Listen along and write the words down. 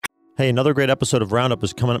Hey, another great episode of Roundup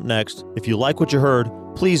is coming up next. If you like what you heard,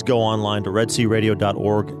 please go online to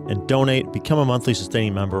redsearadio.org and donate, become a monthly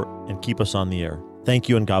sustaining member, and keep us on the air. Thank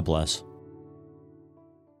you and God bless.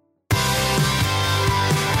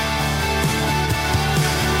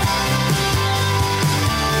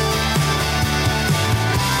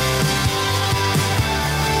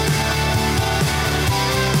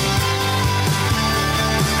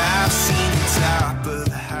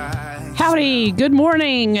 Howdy, good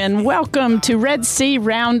morning, and welcome to Red Sea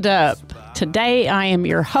Roundup. Today I am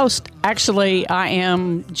your host. Actually, I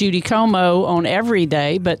am Judy Como on every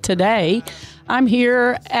day, but today I'm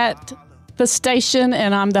here at the station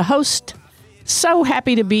and I'm the host. So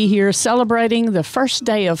happy to be here celebrating the first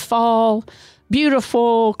day of fall.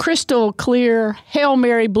 Beautiful, crystal clear, Hail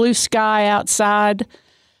Mary blue sky outside.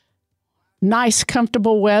 Nice,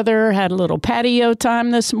 comfortable weather. Had a little patio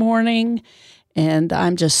time this morning. And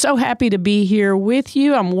I'm just so happy to be here with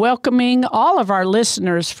you. I'm welcoming all of our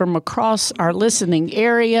listeners from across our listening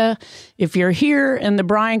area. If you're here in the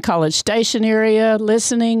Bryan College Station area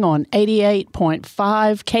listening on 88.5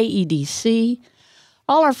 KEDC,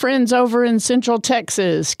 all our friends over in Central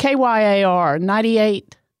Texas, KYAR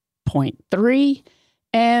 98.3,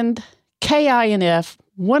 and KINF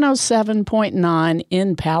 107.9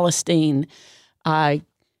 in Palestine.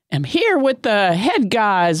 I'm here with the head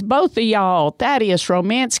guys, both of y'all, Thaddeus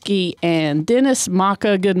Romansky and Dennis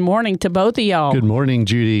Maka. Good morning to both of y'all. Good morning,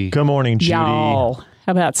 Judy. Good morning, Judy. Y'all,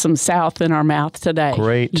 how about some South in our mouth today?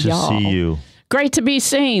 Great to see you. Great to be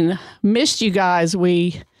seen. Missed you guys.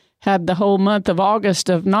 We had the whole month of August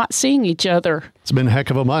of not seeing each other. It's been a heck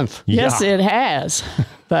of a month. Yes, it has.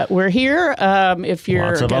 But we're here. If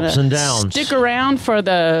you're going to stick around for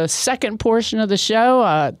the second portion of the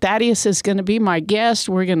show, Thaddeus is going to be my guest.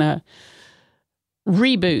 We're going to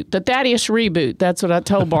reboot, the Thaddeus reboot. That's what I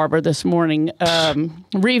told Barbara this morning.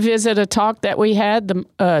 Revisit a talk that we had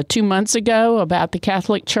 2 months ago about the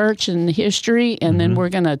Catholic Church and history, and then we're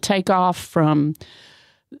going to take off from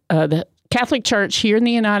the Catholic Church here in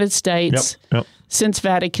the United States since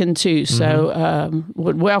Vatican II. So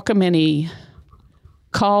would welcome any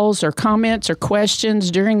calls or comments or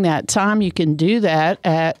questions during that time. You can do that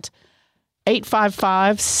at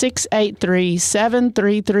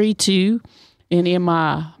 855-683-7332. Any of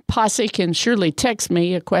my posse can surely text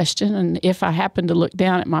me a question, and if I happen to look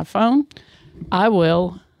down at my phone, I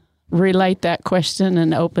will relate that question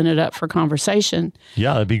and open it up for conversation.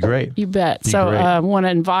 Yeah, that'd be great. You bet. So I want to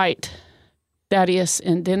invite Thaddeus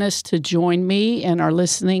and Dennis to join me and our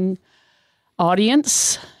listening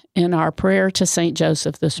audience in our prayer to St.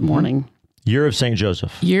 Joseph this morning. Year of St.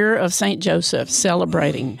 Joseph. Year of St. Joseph,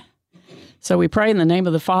 celebrating. So we pray in the name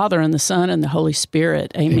of the Father, and the Son, and the Holy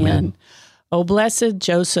Spirit. Amen. O blessed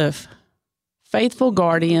Joseph, faithful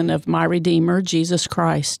guardian of my Redeemer, Jesus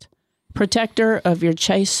Christ, protector of your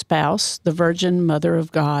chaste spouse, the Virgin Mother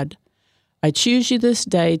of God, I choose you this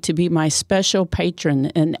day to be my special patron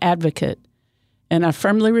and advocate, and I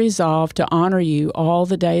firmly resolve to honor you all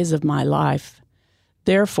the days of my life.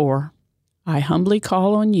 Therefore, I humbly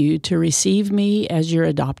call on you to receive me as your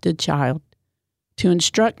adopted child, to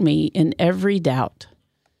instruct me in every doubt,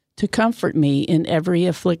 to comfort me in every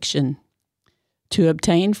affliction, to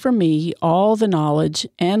obtain for me all the knowledge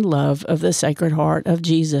and love of the Sacred Heart of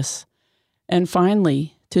Jesus, and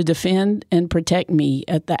finally, to defend and protect me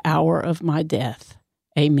at the hour of my death.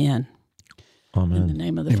 Amen. Amen. In the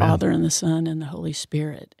name of the Father, and the Son, and the Holy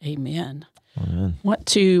Spirit. Amen. Amen. Want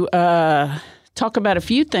to talk about a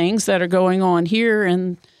few things that are going on here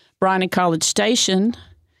in Bryan College Station.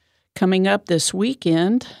 Coming up this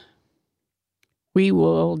weekend, we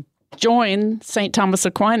will join St. Thomas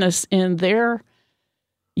Aquinas in their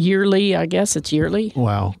yearly, I guess it's yearly.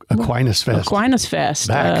 Wow, Aquinas Fest. Aquinas Fest.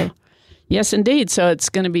 Back. Yes, indeed. So it's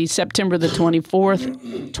going to be September the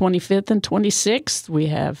 24th, 25th, and 26th. We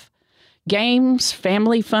have games,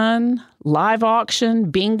 family fun, live auction,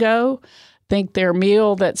 bingo. I think their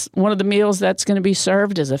meal, that's one of the meals that's going to be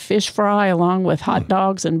served is a fish fry along with hot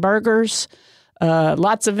dogs and burgers.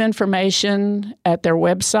 Lots of information at their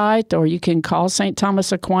website, or you can call St.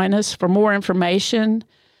 Thomas Aquinas for more information.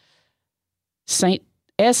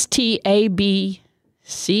 STABCS.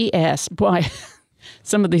 Boy,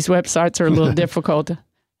 some of these websites are a little difficult.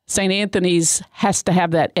 St. Anthony's has to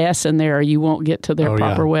have that S in there or you won't get to their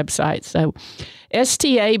proper website. So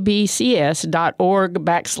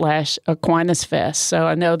stabcs.org/Aquinas Fest. So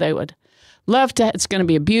I know they would love to. It's going to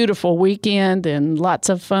be a beautiful weekend and lots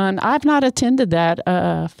of fun. I've not attended that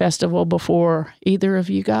festival before. Either of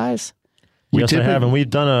you guys? Yes, I have. And we've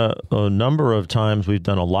done a number of times. We've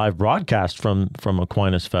done a live broadcast from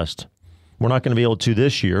Aquinas Fest. We're not going to be able to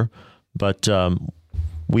this year, but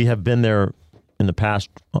we have been there in the past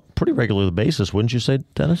pretty regular basis, wouldn't you say,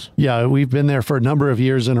 Dennis? Yeah, we've been there for a number of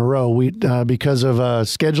years in a row. We because of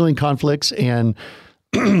scheduling conflicts and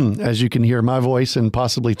as you can hear my voice and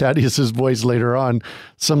possibly Thaddeus's voice later on,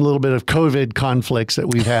 some little bit of COVID conflicts that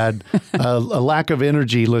we've had, a lack of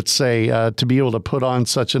energy, let's say, to be able to put on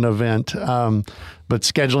such an event. But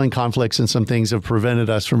scheduling conflicts and some things have prevented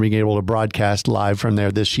us from being able to broadcast live from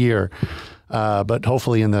there this year. But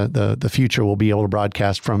hopefully in the future, we'll be able to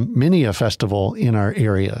broadcast from many a festival in our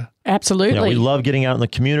area. Absolutely. Yeah, we love getting out in the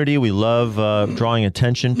community. We love drawing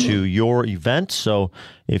attention to your event. So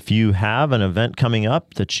if you have an event coming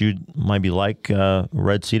up that you might be like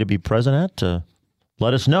Red Sea to be present at,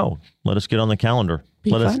 let us know. Let us get on the calendar.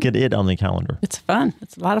 Let us get it on the calendar. It's fun.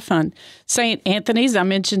 It's a lot of fun. St. Anthony's, I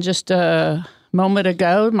mentioned just a moment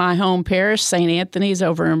ago, my home parish, St. Anthony's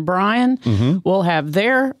over in Bryan, will have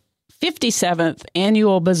their 57th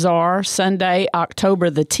annual bazaar Sunday, October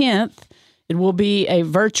the 10th. It will be a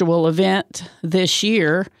virtual event this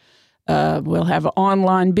year. We'll have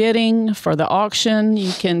online bidding for the auction.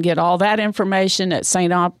 You can get all that information at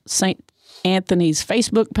St. Anthony's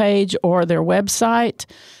Facebook page or their website.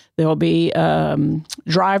 There'll be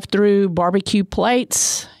drive-through barbecue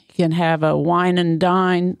plates. You can have a wine and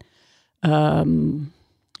dine.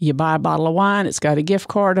 You buy a bottle of wine. It's got a gift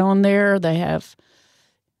card on there. They have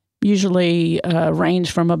usually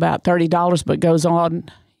range from about $30, but goes on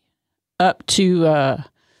up to a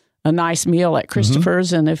nice meal at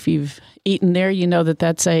Christopher's. And if you've eaten there, you know that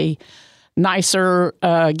that's a nicer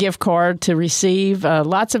gift card to receive.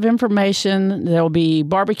 Lots of information. There'll be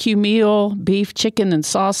barbecue meal, beef, chicken, and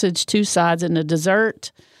sausage, 2 sides, and a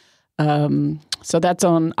dessert. So that's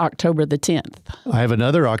on October the 10th. I have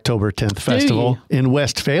another October 10th festival in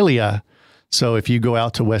Westphalia. So if you go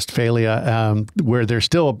out to Westphalia, where they're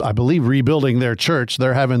still, I believe, rebuilding their church,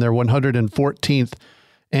 they're having their 114th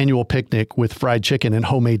annual picnic with fried chicken and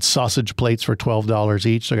homemade sausage plates for $12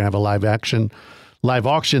 each. They're going to have a live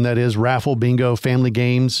auction, that is, raffle, bingo, family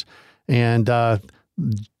games, and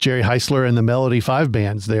Jerry Heisler and the Melody 5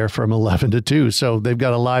 bands there from 11 to 2. So they've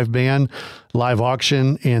got a live band, live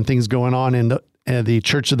auction, and things going on in the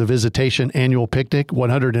Church of the Visitation annual picnic,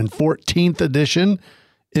 114th edition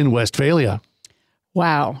in Westphalia.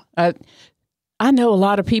 Wow. I know a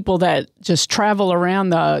lot of people that just travel around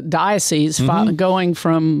the diocese going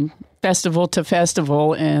from festival to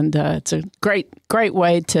festival, and it's a great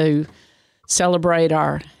way to celebrate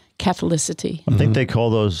our Catholicity. I think they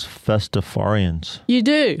call those Festifarians. You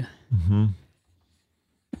do?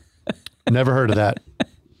 Never heard of that.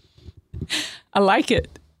 I like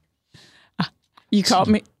it. You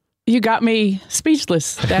got me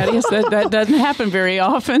speechless, Thaddeus. That doesn't happen very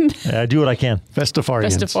often. I do what I can.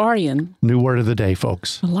 Festifarian. New word of the day,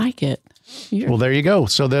 folks. I like it. Well, there you go.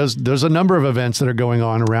 So there's a number of events that are going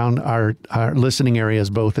on around our listening areas,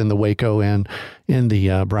 both in the Waco and in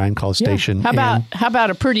the Bryan College Station. How about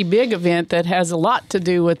a pretty big event that has a lot to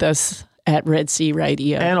do with us at Red Sea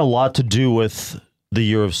Radio? And a lot to do with the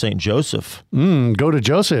year of St. Joseph. Go to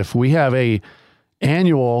Joseph. We have a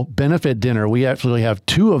annual benefit dinner. We actually have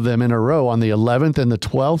 2 of them in a row on the 11th and the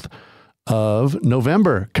 12th of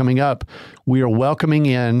November coming up. We are welcoming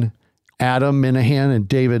in Adam Minahan and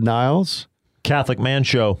David Niles. Catholic Man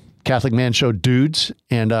Show dudes.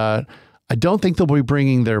 And I don't think they'll be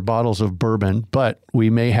bringing their bottles of bourbon, but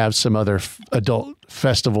we may have some other adult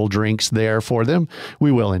festival drinks there for them.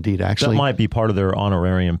 We will indeed, actually. That might be part of their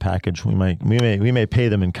honorarium package. We may pay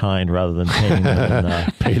them in kind rather than paying them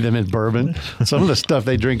in, pay them in bourbon. Some of the stuff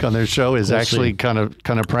they drink on their show is actually kind of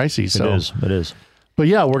pricey. So it is. But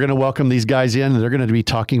yeah, we're going to welcome these guys in, and they're going to be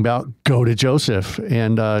talking about Go to Joseph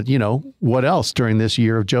and, what else during this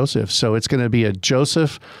year of Joseph. So it's going to be a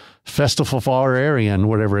Joseph Festifarian,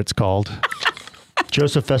 whatever it's called.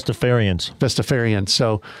 Joseph Festifarians.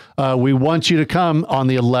 So we want you to come on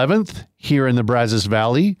the 11th here in the Brazos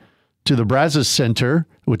Valley to the Brazos Center,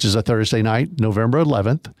 which is a Thursday night, November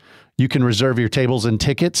 11th. You can reserve your tables and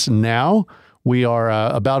tickets now. We are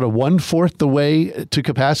about 1/4 the way to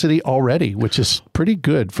capacity already, which is pretty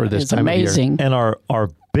good for this time of year. And our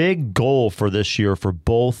big goal for this year for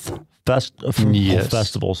both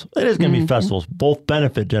festivals, it is going to be festivals, both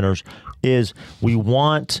benefit dinners, is we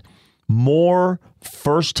want more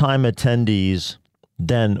first-time attendees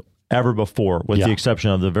than ever before, with the exception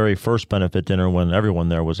of the very first benefit dinner when everyone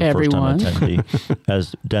there was a first-time attendee,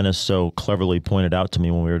 as Dennis so cleverly pointed out to me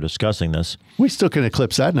when we were discussing this. We still can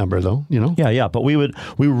eclipse that number, though, Yeah, but we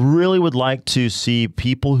really would like to see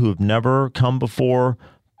people who have never come before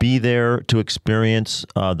be there to experience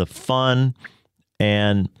the fun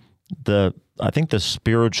and I think the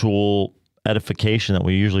spiritual edification that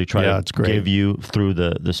we usually try to give you through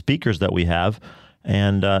the speakers that we have,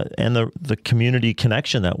 and the community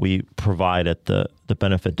connection that we provide at the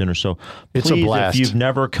benefit dinner. So it's please, a blast. If you've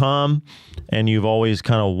never come and you've always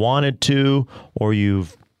kind of wanted to, or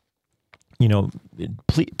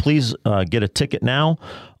please get a ticket now.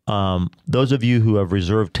 Those of you who have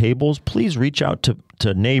reserved tables, please reach out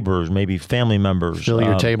to neighbors, maybe family members. Fill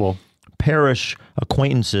your table. Parish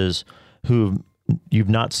acquaintances who you've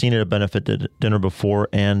not seen at a benefit dinner before,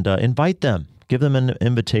 and invite them. Give them an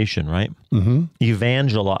invitation, right?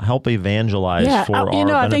 Mm-hmm. Help evangelize for our benefit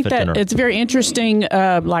dinner. I think that it's very interesting.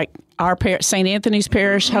 Like our St. Anthony's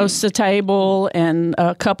Parish hosts a table, and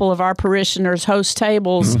a couple of our parishioners host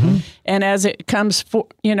tables. Mm-hmm. And as it comes,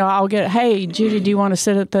 I'll get, hey, Judy, do you want to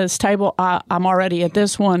sit at this table? I'm already at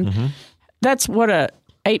this one. Mm-hmm. That's what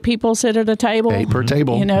 8 people sit at a table. 8 per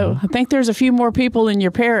table. I think there's a few more people in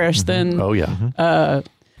your parish than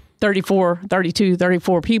 32,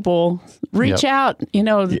 34 people. Reach out,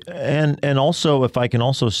 And also, if I can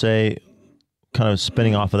also say, kind of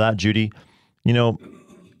spinning off of that, Judy,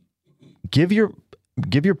 give your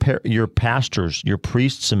pastors, your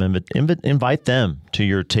priests, invite them to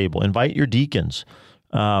your table. Invite your deacons.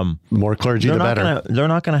 More clergy, the better. They're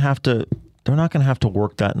not going to have to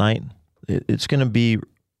work that night. It's going to be,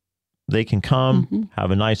 they can come,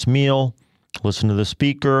 have a nice meal, listen to the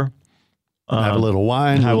speaker, have a little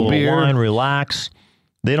wine, have a little beer. Wine, relax.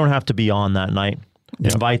 They don't have to be on that night.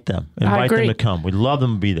 Yep. Invite them to come. We'd love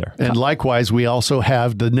them to be there. And likewise, we also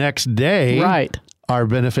have the next day, our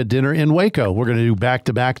benefit dinner in Waco. We're going to do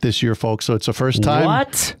back-to-back this year, folks. So it's the first time.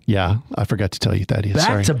 What? Yeah, I forgot to tell you that.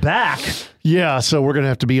 Back-to-back? Yeah, so we're going to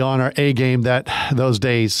have to be on our A game those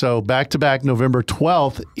days. So back-to-back, November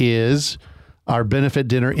 12th is our benefit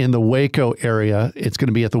dinner in the Waco area. It's going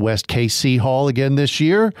to be at the West KC Hall again this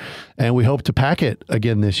year, and we hope to pack it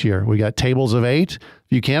again this year. We got tables of 8. If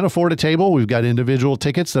you can't afford a table, we've got individual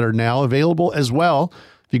tickets that are now available as well.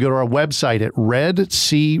 If you go to our website at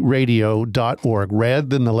redcradio.org, red,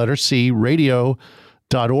 then the letter C,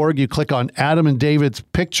 radio.org, you click on Adam and David's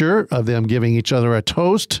picture of them giving each other a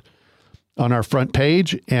toast on our front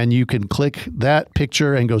page, and you can click that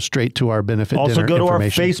picture and go straight to our benefit dinner information. Also, go to our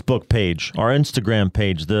Facebook page, our Instagram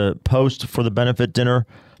page, the post for the benefit dinner,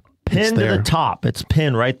 pinned to the top. It's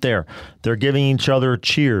pinned right there. They're giving each other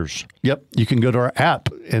cheers. Yep. You can go to our app,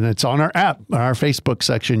 and it's on our app, our Facebook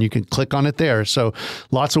section. You can click on it there. So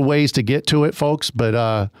lots of ways to get to it, folks,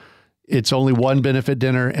 but it's only one benefit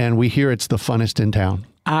dinner, and we hear it's the funnest in town.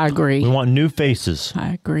 I agree. We want new faces.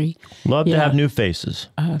 I agree. Love to have new faces.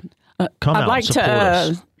 I'd like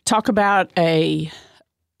to talk about a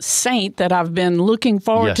saint that I've been looking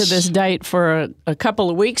forward to this date for a couple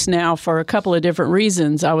of weeks now for a couple of different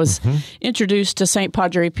reasons. I was introduced to St.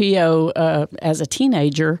 Padre Pio as a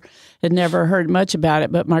teenager. Had never heard much about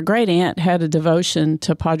it, but my great aunt had a devotion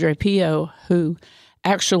to Padre Pio, who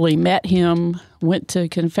actually met him, went to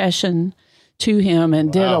confession to him,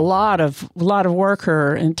 and did a lot of work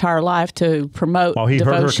her entire life to promote he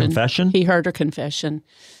devotion. Heard her confession? He heard her confession.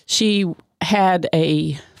 She had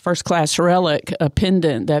a first-class relic, a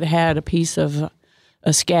pendant that had a piece of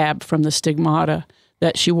a scab from the stigmata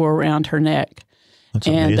that she wore around her neck. That's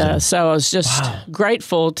amazing. And so I was just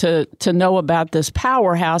grateful to know about this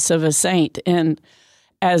powerhouse of a saint. And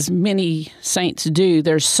as many saints do,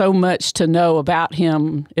 there's so much to know about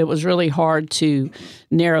him. It was really hard to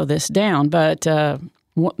narrow this down. But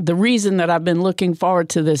the reason that I've been looking forward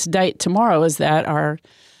to this date tomorrow is that our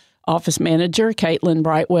office manager, Caitlin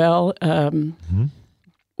Brightwell,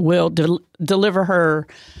 will deliver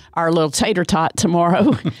our little tater tot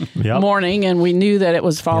tomorrow morning, and we knew that it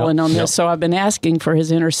was falling on this, so I've been asking for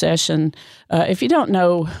his intercession. If you don't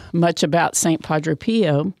know much about St. Padre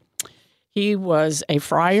Pio, he was a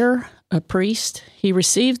friar, a priest. He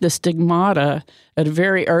received the stigmata at a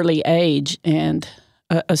very early age, and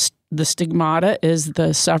the stigmata is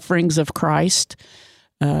the sufferings of Christ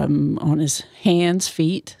on his hands,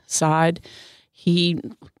 feet, side.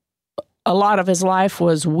 A lot of his life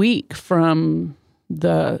was weak from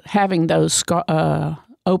having those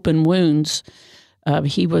open wounds.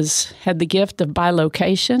 He had the gift of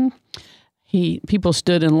bilocation. People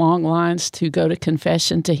stood in long lines to go to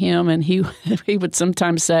confession to him, and he would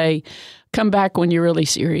sometimes say, "Come back when you're really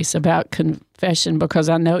serious about confession, because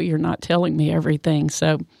I know you're not telling me everything."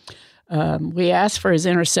 So we asked for his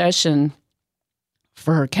intercession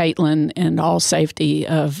for Caitlin and all safety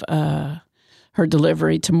of her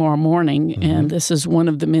delivery tomorrow morning, and this is one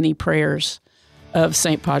of the many prayers of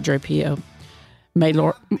St. Padre Pio. May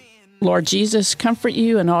Lord Jesus comfort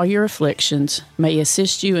you in all your afflictions, may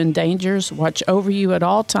assist you in dangers, watch over you at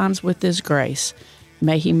all times with his grace,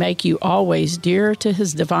 May he make you always dearer to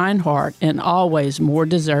his divine heart and always more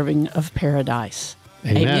deserving of paradise.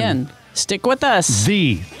 Amen. Stick with us.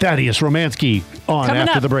 The Thaddeus Romansky on Coming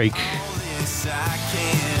after up. the break.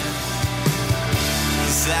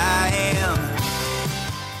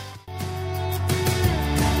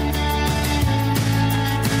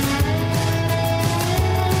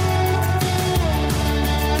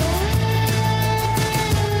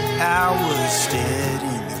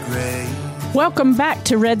 Welcome back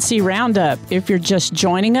to Red Sea Roundup. If you're just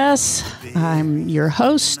joining us, I'm your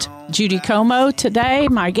host, Judy Como. Today,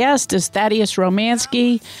 my guest is Thaddeus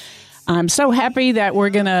Romansky. I'm so happy that we're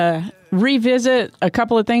going to revisit a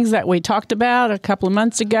couple of things that we talked about a couple of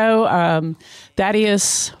months ago.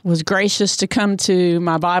 Thaddeus was gracious to come to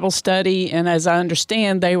my Bible study, and as I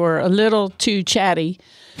understand, they were a little too chatty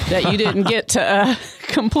that you didn't get to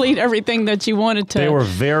complete everything that you wanted to. They were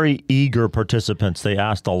very eager participants. They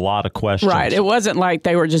asked a lot of questions. Right. It wasn't like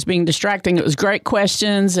they were just being distracting. It was great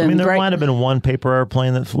questions. And there might have been one paper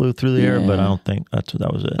airplane that flew through the air, but I don't think that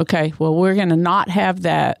was it. Okay. Well, we're going to not have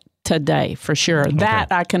that today for sure. Okay.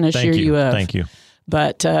 That I can assure you of. Thank you.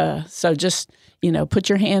 But so just, put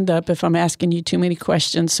your hand up if I'm asking you too many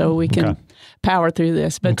questions so we can power through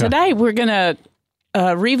this. But today we're going to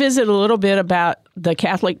revisit a little bit about the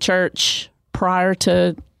Catholic Church prior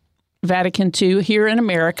to Vatican II here in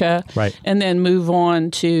America, right, and then move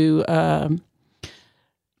on to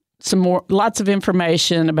lots of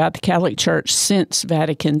information about the Catholic Church since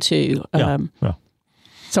Vatican II.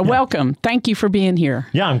 So welcome. Thank you for being here.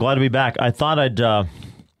 Yeah, I'm glad to be back. I thought I'd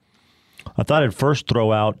first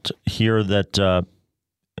throw out here that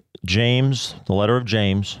James, the letter of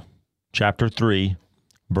James, chapter 3,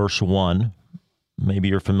 verse 1. Maybe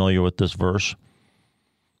you're familiar with this verse.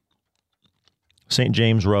 St.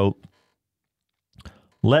 James wrote,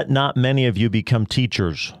 "Let not many of you become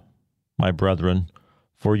teachers, my brethren,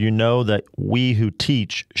 for you know that we who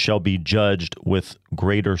teach shall be judged with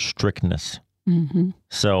greater strictness." Mm-hmm.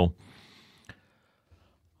 So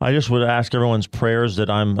I just would ask everyone's prayers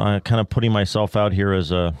that I'm kind of putting myself out here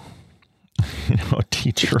as a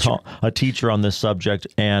teacher on this subject,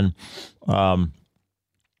 and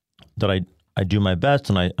that I do my best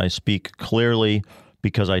and I speak clearly,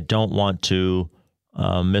 because I don't want to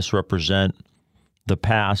misrepresent the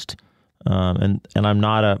past. And I'm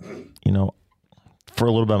not for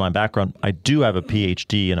a little bit of my background, I do have a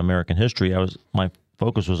PhD in American history. My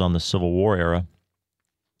focus was on the Civil War era.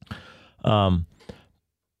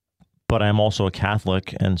 But I'm also a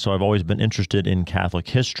Catholic, and so I've always been interested in Catholic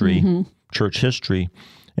history, church history.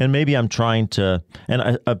 And maybe I'm trying to,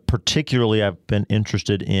 and particularly I've been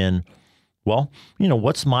interested in,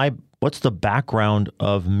 what's the background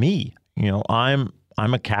of me? I'm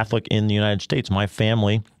a Catholic in the United States. My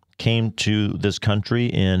family came to this country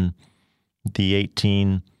in the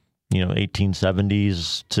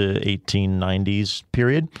 1870s to 1890s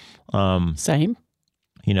period. Same.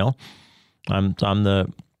 I'm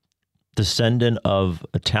the descendant of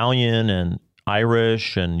Italian and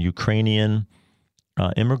Irish and Ukrainian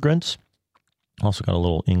immigrants. Also got a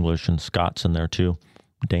little English and Scots in there too.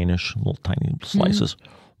 Danish, little tiny slices.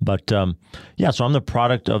 But so I'm the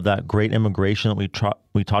product of that great immigration that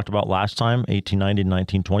we talked about last time, 1890 to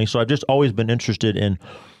 1920. So I've just always been interested in,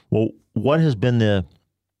 what has been the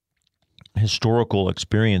historical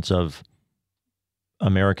experience of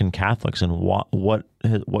American Catholics, and what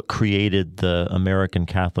created the American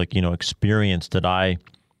Catholic experience that I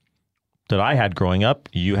had growing up.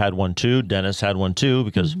 You had one too. Dennis had one too,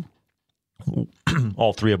 because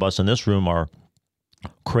all three of us in this room are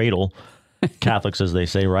cradle Catholics, as they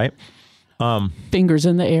say, right? Fingers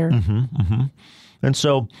in the air. And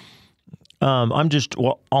so all I'm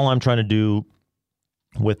trying to do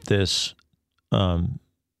with this,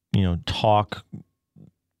 talk,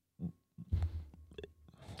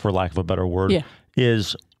 for lack of a better word,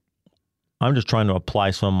 is I'm just trying to apply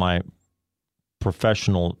some of my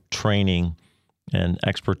professional training and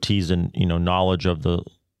expertise and, knowledge of the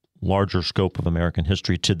larger scope of American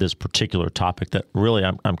history to this particular topic that really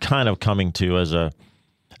I'm kind of coming to as an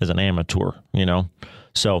amateur,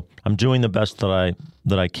 So I'm doing the best that I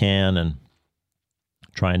can and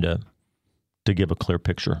trying to give a clear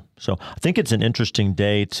picture. So I think it's an interesting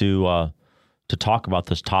day to talk about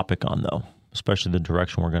this topic on, though, especially the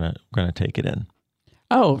direction we're gonna take it in.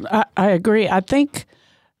 Oh, I agree. I think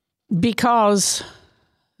because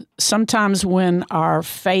sometimes when our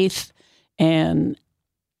faith and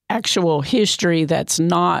actual history that's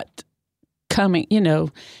not coming,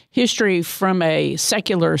 history from a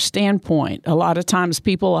secular standpoint, a lot of times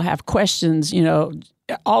people have questions,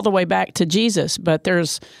 all the way back to Jesus, but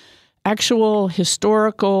there's actual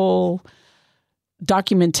historical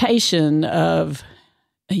documentation of,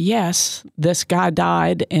 yes, this guy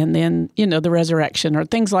died, and then, the resurrection or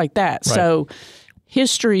things like that. Right. So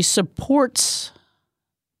history supports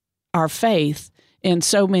our faith in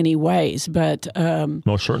so many ways, but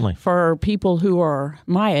most certainly for people who are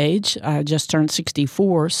my age, I just turned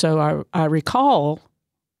 64, so I recall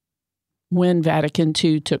when Vatican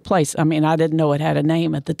II took place. I mean, I didn't know it had a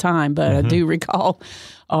name at the time, but I do recall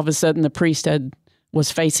all of a sudden the priest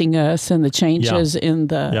was facing us and the changes in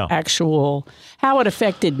the actual, how it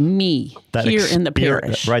affected me here in the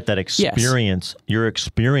parish. Right, that experience, your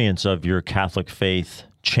experience of your Catholic faith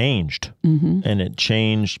changed, and it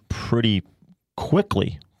changed pretty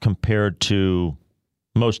quickly compared to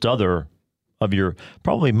most of your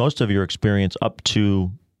experience up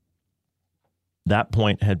to that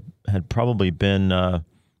point had probably been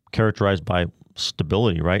characterized by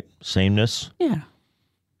stability, right? Sameness. Yeah,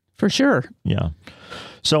 for sure. Yeah.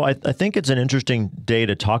 So I think it's an interesting day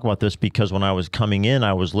to talk about this, because when I was coming in,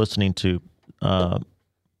 I was listening to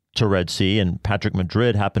Red Sea, and Patrick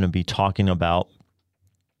Madrid happened to be talking about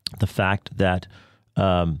the fact that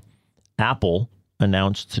Apple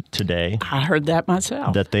announced today. I heard that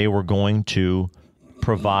myself. That they were going to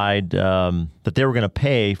provide, that they were going to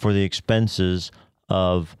pay for the expenses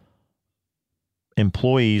of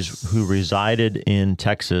employees who resided in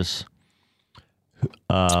Texas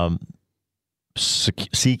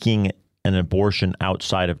seeking an abortion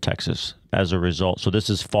outside of Texas as a result. So this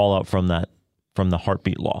is fallout from the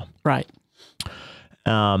heartbeat law. Right.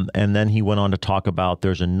 And then he went on to talk about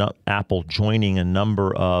there's Apple joining a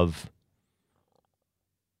number of,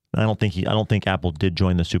 I don't think Apple did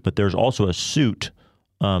join the suit, but there's also a suit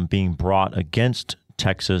being brought against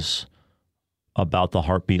Texas about the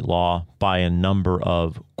heartbeat law by a number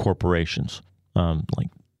of corporations, like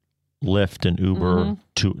Lyft and Uber,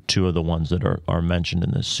 two of the ones that are mentioned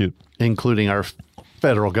in this suit, including our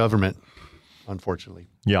federal government, unfortunately.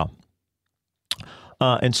 Yeah,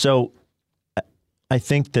 and so I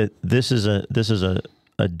think that this is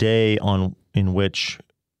a day in which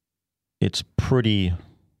it's pretty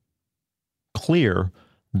clear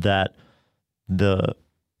that the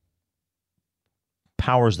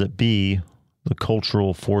powers that be, the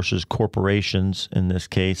cultural forces, corporations in this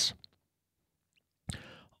case,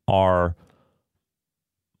 are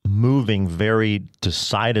moving very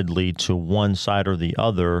decidedly to one side or the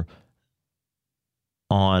other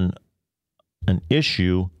on an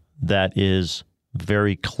issue that is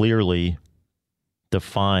very clearly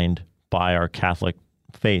defined by our Catholic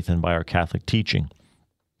faith and by our Catholic teaching.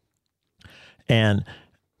 And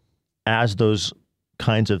as those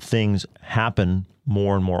kinds of things happen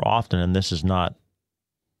more and more often, and this is not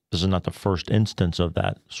the first instance of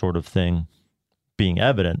that sort of thing being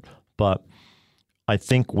evident, but I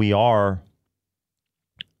think we are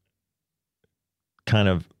kind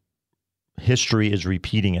of, history is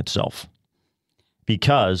repeating itself,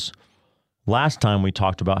 because last time we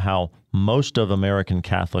talked about how most of American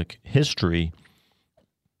Catholic history,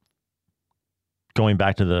 going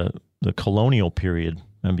back to the colonial period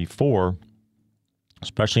and before,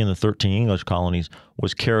 especially in the 13 English colonies,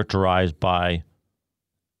 was characterized by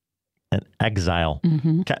an exile.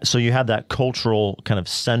 So you have that cultural kind of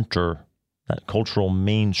center, that cultural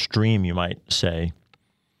mainstream, you might say.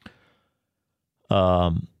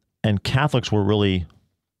 And Catholics were really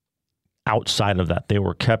outside of that. They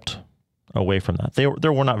were kept away from that.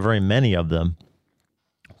 There were not very many of them,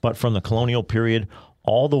 but from the colonial period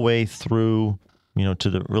all the way through,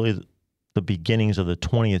 to the beginnings of the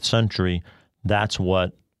 20th century, that's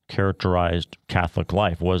what characterized Catholic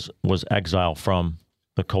life was exile from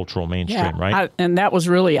the cultural mainstream, right? And that was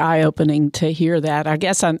really eye-opening to hear that. I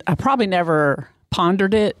guess I probably never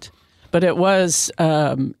pondered it, but it was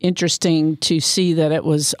interesting to see that it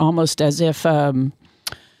was almost as if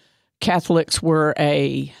Catholics were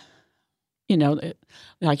like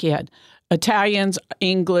you had Italians,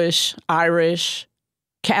 English, Irish,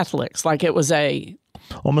 Catholics, like it was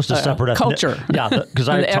almost a separate culture. Yeah, because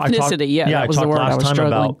ethnicity. That was the word I was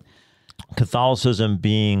struggling. About Catholicism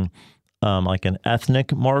being like an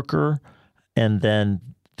ethnic marker, and then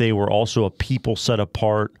they were also a people set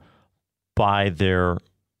apart by their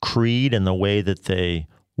creed and the way that they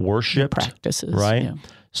worshiped, practices, right? Yeah.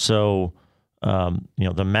 So,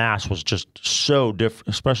 the Mass was just so different,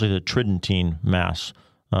 especially the Tridentine Mass,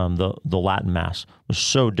 the Latin Mass was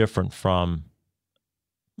so different from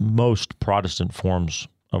most Protestant forms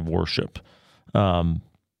of worship. And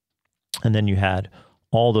then you had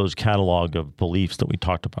all those catalog of beliefs that we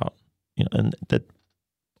talked about, and that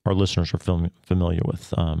our listeners are familiar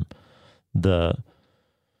with, the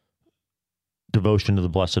devotion to the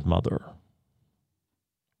Blessed Mother,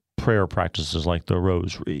 prayer practices like the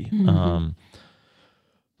rosary, on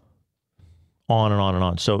and on and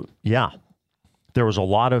on. So yeah, there was a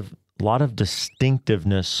lot of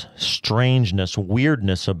distinctiveness, strangeness,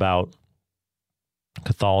 weirdness about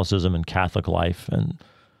Catholicism and Catholic life, and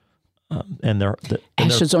their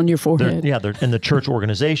ashes on your forehead. And the church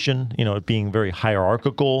organization, it being very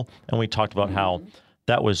hierarchical, and we talked about how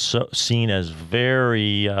that was seen as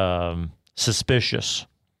very suspicious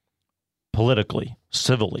politically,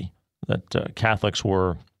 civilly, that Catholics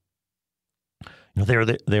were,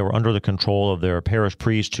 they were under the control of their parish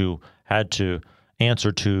priest, who had to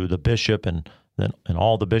answer to the bishop, and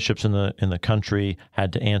all the bishops in the country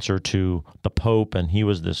had to answer to the Pope, and he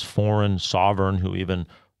was this foreign sovereign who even,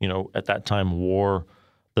 at that time wore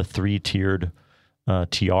the 3-tiered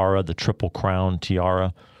tiara, the triple crown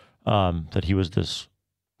tiara, that he was this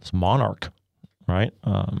monarch, right,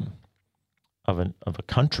 of a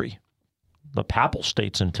country, the Papal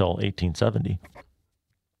States, until 1870.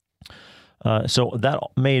 So that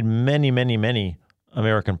made many, many, many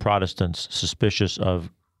American Protestants suspicious of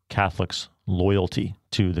Catholics' loyalty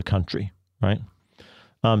to the country, right?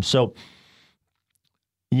 So,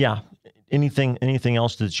 yeah. Anything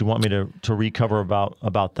else that you want me to recover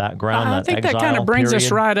about that ground? I think that kind of brings us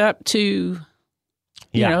right up to,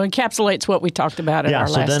 encapsulates what we talked about at our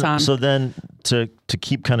last time. So then, to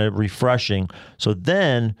keep kind of refreshing, so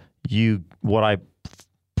then what I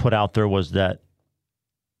put out there was that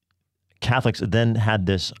Catholics then had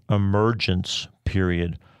this emergence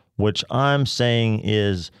period, which I'm saying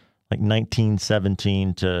is like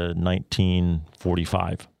 1917 to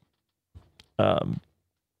 1945.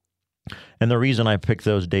 And the reason I picked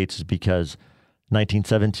those dates is because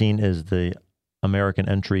 1917 is the American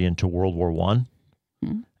entry into World War I,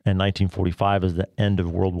 and 1945 is the end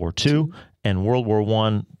of World War II. And World War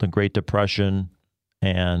I, the Great Depression,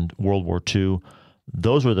 and World War II,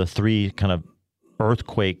 those were the three kind of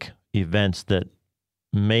earthquake events that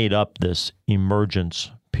made up this emergence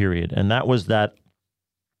period. And that was that,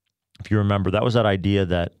 if you remember, that was that idea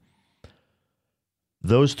that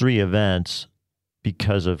those three events,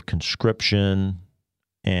 because of conscription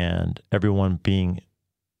and everyone being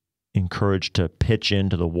encouraged to pitch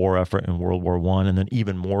into the war effort in World War I, and then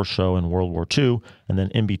even more so in World War II, and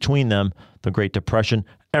then in between them, the Great Depression,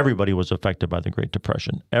 everybody was affected by the Great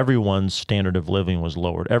Depression. Everyone's standard of living was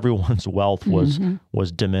lowered. Everyone's wealth was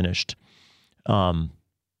diminished. And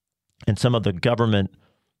some of the government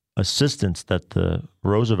assistance that the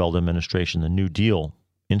Roosevelt administration, the New Deal,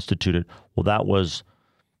 instituted, well, that was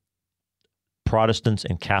Protestants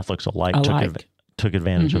and Catholics alike took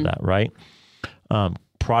advantage of that, right?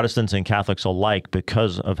 Protestants and Catholics alike,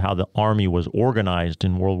 because of how the army was organized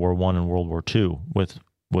in World War I and World War II with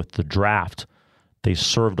the draft, they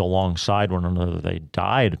served alongside one another. They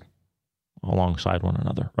died alongside one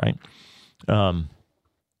another, right?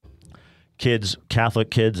 Kids,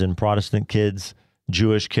 Catholic kids and Protestant kids,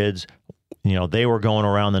 Jewish kids, they were going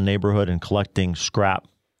around the neighborhood and collecting scrap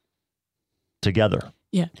together.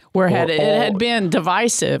 Yeah, it had been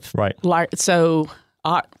divisive, right? So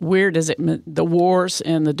weird as the wars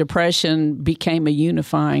and the Depression became a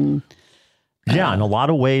unifying. Yeah, in a lot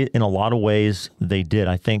of ways, they did.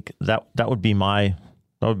 I think that would be my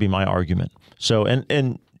argument. So,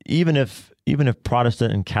 and even if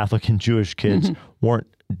Protestant and Catholic and Jewish kids weren't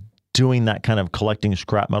doing that kind of collecting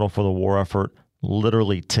scrap metal for the war effort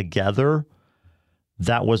literally together,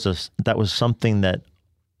 that was something that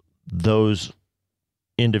those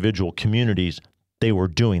individual communities, they were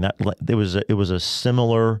doing. That it was a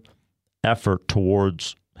similar effort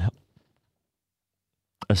towards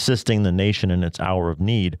assisting the nation in its hour of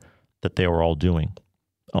need that they were all doing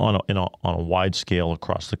on a wide scale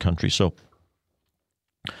across the country. So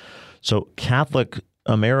Catholic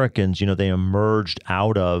Americans, they emerged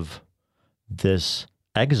out of this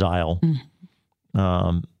exile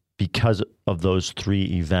because of those three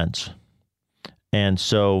events. And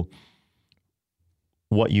so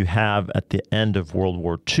what you have at the end of World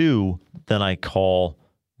War II, then I call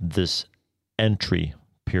this entry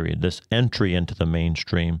period, this entry into the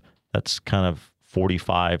mainstream. That's kind of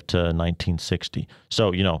 45 to 1960.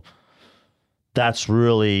 So, that's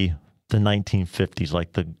really the 1950s,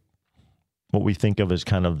 like what we think of as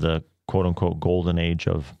kind of the quote unquote golden age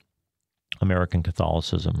of American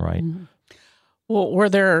Catholicism, right? Mm-hmm. Well, were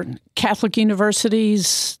there Catholic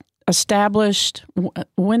universities established?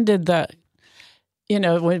 When did I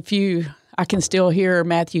can still hear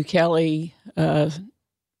Matthew Kelly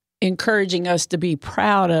encouraging us to be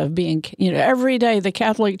proud of being, every day the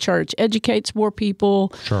Catholic Church educates more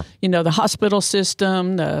people. Sure. The hospital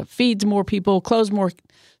system feeds more people, clothes more.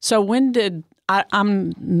 So when did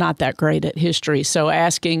I'm not that great at history, so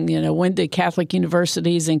asking, when did Catholic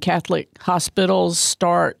universities and Catholic hospitals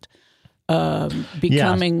start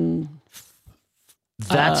becoming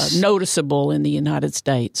noticeable in the United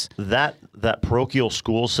States? That parochial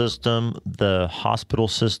school system, the hospital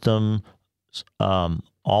system,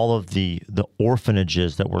 all of the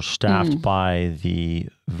orphanages that were staffed by the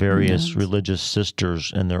various religious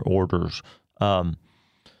sisters and their orders,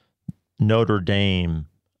 Notre Dame,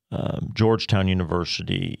 Georgetown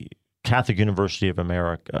University, Catholic University of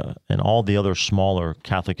America, and all the other smaller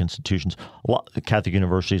Catholic institutions, Catholic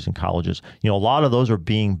universities and colleges, a lot of those are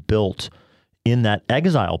being built in that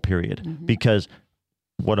exile period, because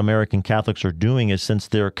what American Catholics are doing is, since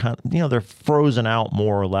they're they're frozen out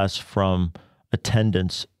more or less from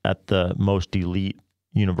attendance at the most elite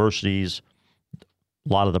universities,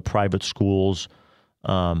 a lot of the private schools,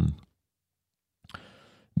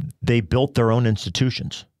 they built their own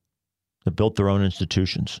institutions.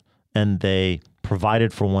 And they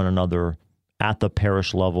provided for one another at the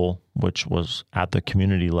parish level, which was at the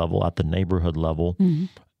community level, at the neighborhood level.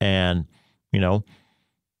 And,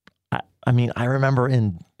 I remember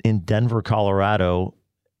in Denver, Colorado,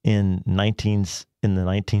 in the 1970s,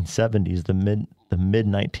 the mid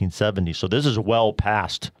 1970s. So this is well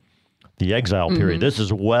past the exile period. This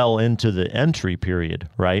is well into the entry period,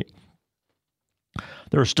 right?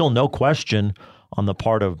 There was still no question on the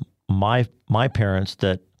part of my parents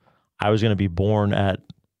that I was going to be born at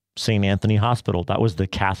St. Anthony Hospital. That was the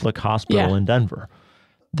Catholic hospital in Denver.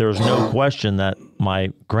 There was no question that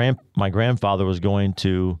my grandfather was going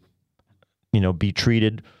to, be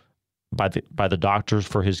treated by the doctors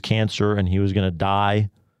for his cancer, and he was going to die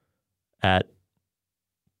at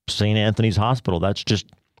St. Anthony's Hospital.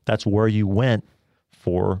 That's where you went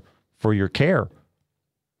for your care.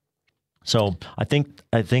 So I think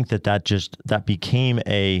that became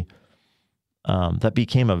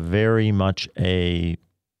a very much a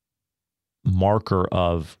marker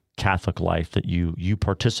of Catholic life, that you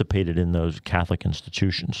participated in those Catholic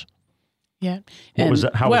institutions. Yeah. What was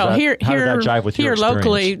that? How did that jive with your experience?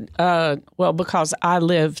 Locally, because I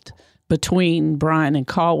lived between Bryan and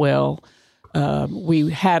Caldwell, we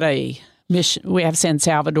had a mission. We have San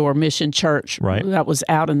Salvador Mission Church that was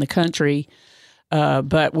out in the country,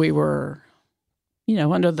 but we were,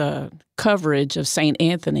 under the coverage of St.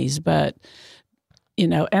 Anthony's. But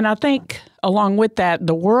and I think along with that,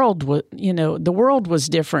 the world was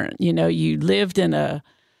different. You lived in a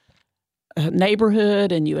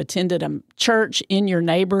neighborhood and you attended a church in your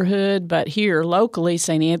neighborhood, but here locally,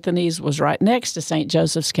 St. Anthony's was right next to St.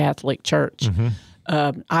 Joseph's Catholic Church.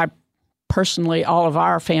 I personally, all of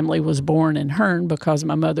our family was born in Hearne because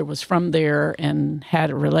my mother was from there and had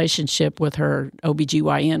a relationship with her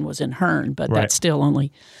OBGYN was in Hearne, but that's still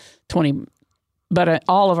only 20. But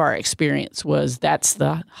all of our experience was that's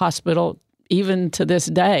the hospital. Even to this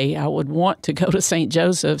day, I would want to go to St.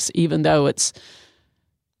 Joseph's, even though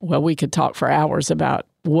we could talk for hours about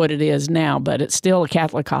what it is now, but it's still a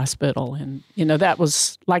Catholic hospital. And, that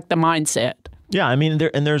was like the mindset. Yeah.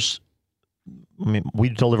 We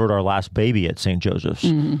delivered our last baby at St. Joseph's.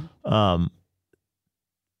 I'm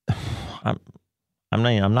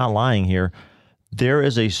not lying here. There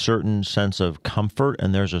is a certain sense of comfort,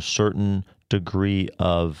 and there's a certain degree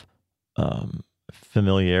of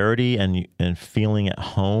familiarity and feeling at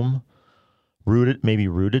home,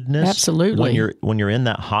 rootedness. Absolutely. When you're in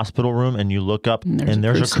that hospital room and you look up and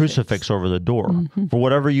there's a crucifix over the door. For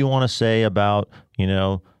whatever you want to say about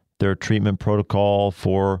their treatment protocol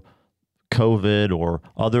for COVID or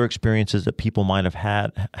other experiences that people might have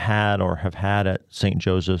had or have had at St.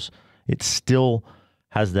 Joseph's, it still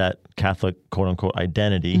has that Catholic quote unquote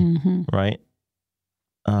identity, right?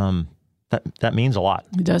 That means a lot.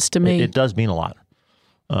 It does to me. It does mean a lot.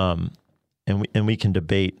 And we can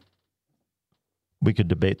debate. We could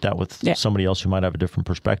debate that with somebody else who might have a different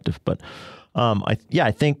perspective. But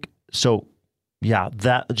I think so. Yeah,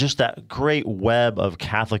 that great web of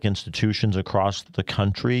Catholic institutions across the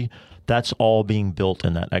country, that's all being built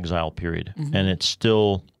in that exile period. And it's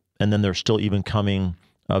still, and then they're still even coming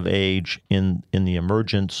of age in the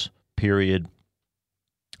emergence period,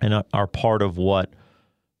 and are part of what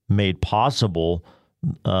made possible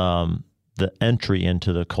the entry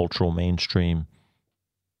into the cultural mainstream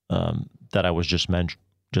that I was just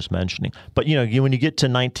mentioning. But when you get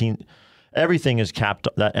to everything is capped.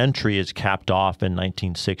 That entry is capped off in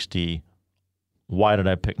 1960. Why did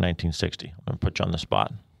I pick 1960? I'm going to put you on the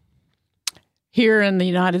spot. Here in the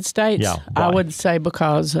United States, I would say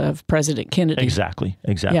because of President Kennedy. Exactly.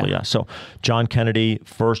 Yeah. So John Kennedy,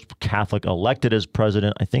 first Catholic elected as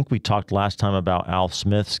president. I think we talked last time about Al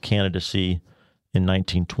Smith's candidacy in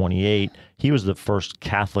 1928. He was the first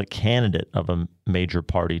Catholic candidate of a major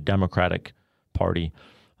party, Democratic Party.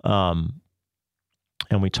 And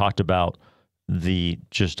we talked about the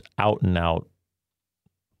just out and out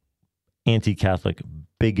anti-Catholic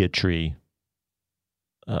bigotry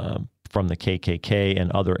from the KKK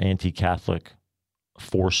and other anti-Catholic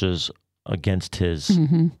forces against his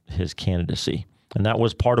candidacy. And that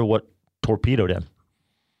was part of what torpedoed him.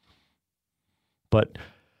 But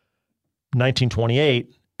 1928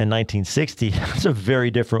 and 1960, it's a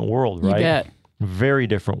very different world, right? You bet. Very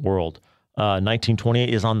different world.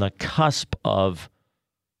 1928 is on the cusp of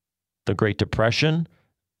the Great Depression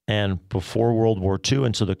and before World War II.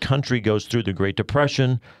 And so the country goes through the Great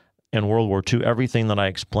Depression and World War II, everything that I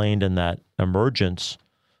explained in that emergence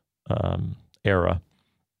era,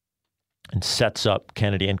 and sets up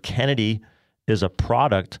Kennedy. And Kennedy is a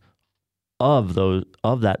product of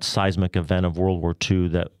that seismic event of World War II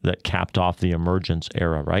that capped off the emergence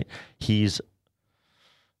era, right? He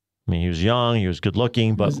was young, he was good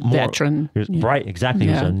looking, but more veteran. Right, exactly.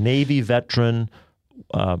 Yeah. He was a Navy veteran,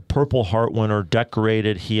 Purple Heart winner,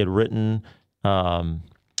 decorated. He had written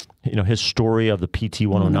his story of the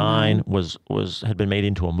PT-109 had been made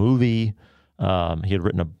into a movie. He had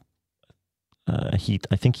written I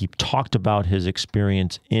think he talked about his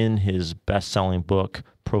experience in his best-selling book,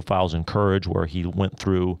 Profiles in Courage, where he went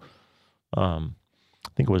through, I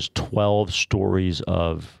think it was 12 stories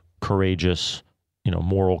of courageous,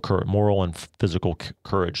 moral and physical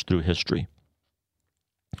courage through history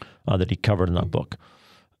that he covered in that book.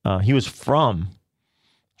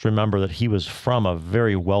 Remember that he was from a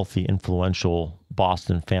very wealthy, influential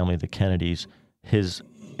Boston family, the Kennedys. His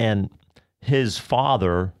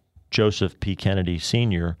father, Joseph P. Kennedy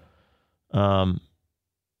Sr.,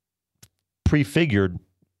 prefigured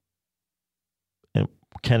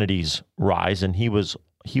Kennedy's rise, and he was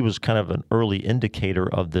kind of an early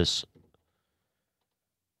indicator of this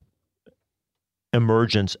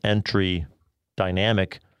emergence entry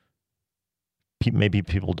dynamic. Maybe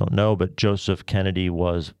people don't know, but Joseph Kennedy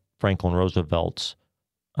was Franklin Roosevelt's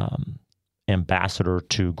ambassador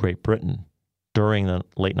to Great Britain during the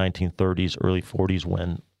late 1930s, early 40s,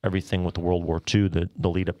 when everything with World War II, the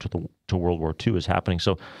lead up to World War II is happening.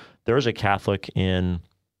 So there is a Catholic in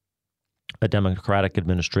a Democratic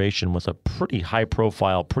administration with a pretty high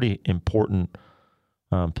profile, pretty important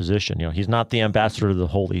position. He's not the ambassador to the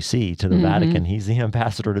Holy See, to the Vatican. He's the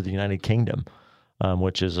ambassador to the United Kingdom,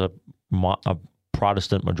 which is a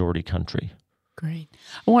Protestant majority country. Great.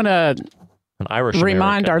 I want to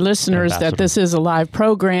remind our listeners that this is a live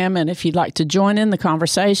program, and if you'd like to join in the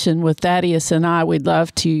conversation with Thaddeus and I, we'd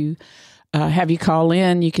love to have you call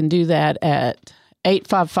in. You can do that at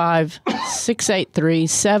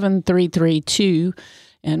 855-683-7332,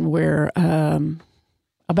 and we're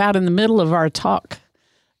about in the middle of our talk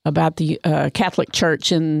about the Catholic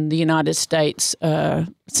Church in the United States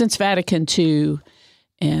since Vatican II,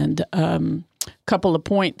 and a couple of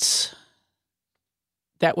points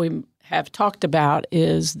that we have talked about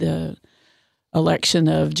is the election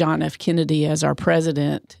of John F. Kennedy as our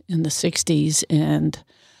president in the 60s, and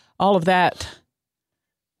all of that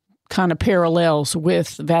kind of parallels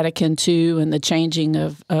with Vatican II and the changing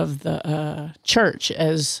of the church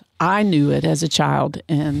as I knew it as a child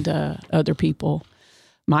and other people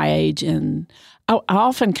my age. And I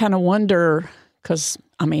often kind of wonder, because,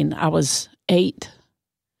 I was 8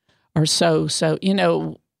 or so,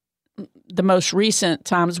 the most recent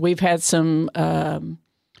times we've had some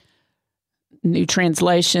new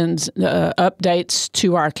translations, updates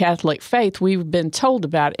to our Catholic faith. We've been told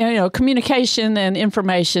about it. Communication and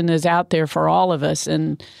information is out there for all of us.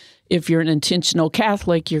 And if you're an intentional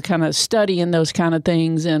Catholic, you're kind of studying those kind of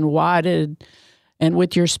things and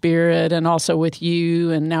with your spirit and also with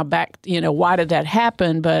you. And now back, why did that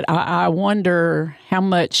happen? But I wonder how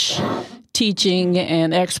much teaching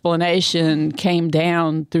and explanation came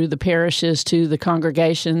down through the parishes to the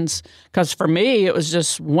congregations, because for me it was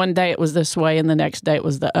just one day it was this way and the next day it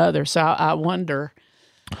was the other. So I wonder.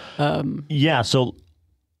 So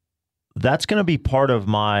that's going to be part of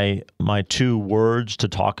my 2 words to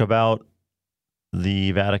talk about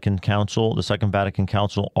the Vatican Council, the Second Vatican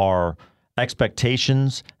Council, are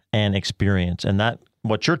expectations and experience. And that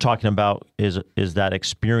what you're talking about is that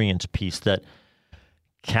experience piece, that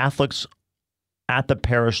Catholics at the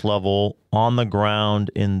parish level, on the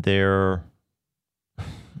ground, in their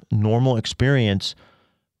normal experience,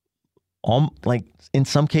 like in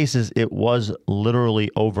some cases, it was literally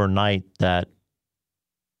overnight that,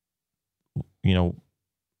 a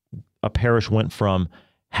parish went from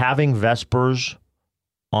having Vespers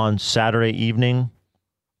on Saturday evening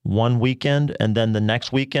one weekend, and then the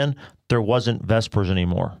next weekend, there wasn't Vespers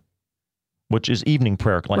anymore, which is evening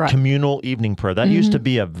prayer, like right. communal evening prayer. That used to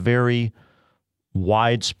be a very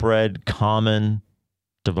widespread, common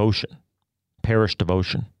devotion, parish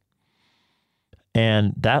devotion.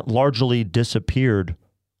 And that largely disappeared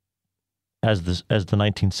as the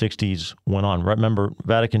 1960s went on. Remember,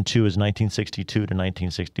 Vatican II is 1962 to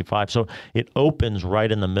 1965. So it opens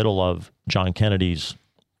right in the middle of John Kennedy's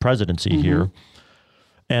presidency here.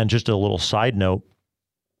 And just a little side note,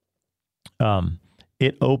 the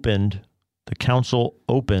council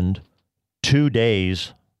opened 2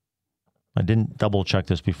 days. I didn't double check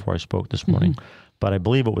this before I spoke this morning, but I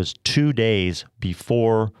believe it was 2 days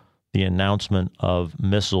before the announcement of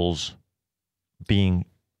missiles being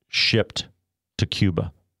shipped to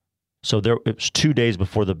Cuba. So it was 2 days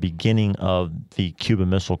before the beginning of the Cuban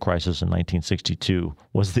Missile Crisis in 1962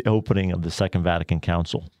 was the opening of the Second Vatican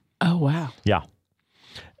Council. Oh, wow. Yeah.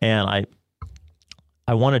 And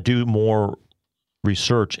I want to do more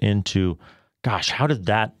research into, gosh, how did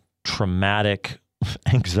that traumatic,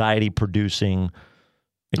 anxiety-producing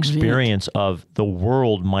experience of the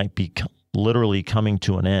world might be literally coming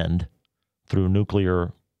to an end through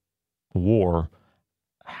nuclear war,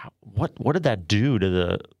 what did that do to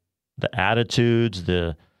the attitudes,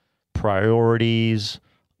 the priorities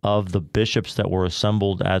of the bishops that were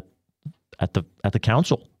assembled at the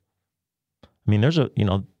council? I mean, there's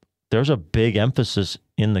a big emphasis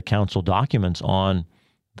in the council documents on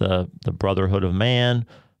the brotherhood of man,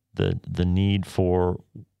 the need for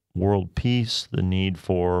world peace, the need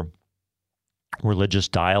for religious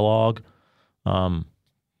dialogue. And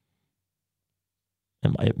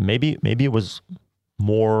maybe it was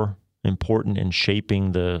more important in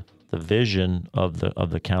shaping the vision of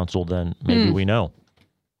the council than maybe we know.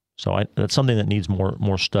 So that's something that needs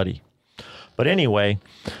more study. But anyway,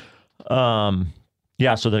 so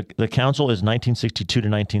the council is 1962 to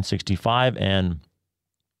 1965, and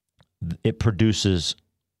it produces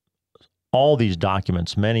all these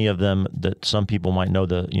documents, many of them that some people might know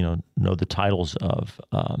the titles of.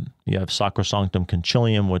 You have Sacrosanctum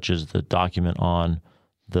Concilium, which is the document on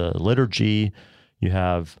the liturgy. You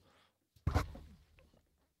have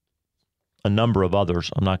a number of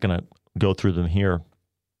others. I'm not going to go through them here.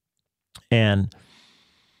 And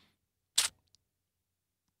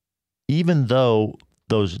even though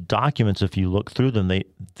those documents, if you look through them,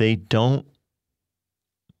 they don't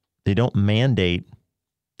mandate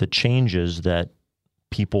the changes that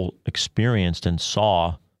people experienced and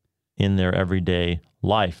saw in their everyday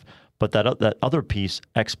life. But that other piece,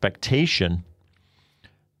 expectation,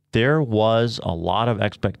 there was a lot of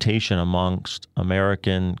expectation amongst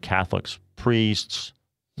American Catholics, priests,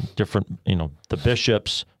 different, the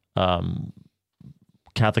bishops,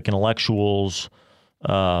 Catholic intellectuals,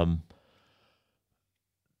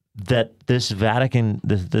 that this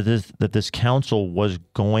this council was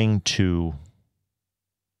going to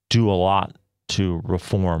do a lot to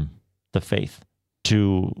reform the faith,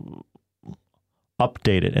 to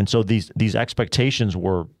update it. And so these expectations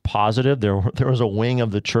were positive. There was a wing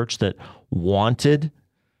of the church that wanted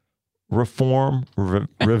reform,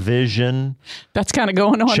 revision. That's kind of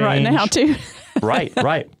going on change. Right now too.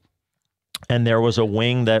 Right. And there was a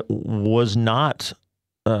wing that was not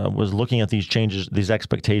was looking at these changes, these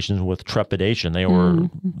expectations with trepidation. They were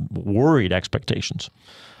worried expectations.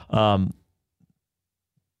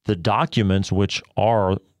 The documents, which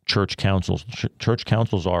are church councils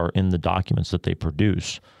are in the documents that they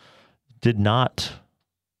produce, did not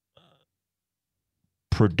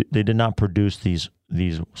produce these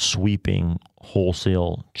sweeping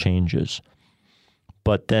wholesale changes.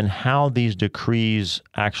 But then how these decrees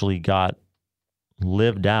actually got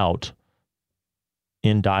lived out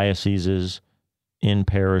in dioceses, in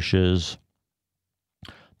parishes,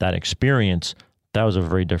 that experience, that was a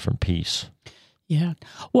very different piece. Yeah.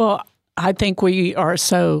 Well, I think we are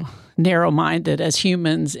so narrow-minded as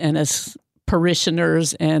humans and as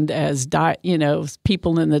parishioners and as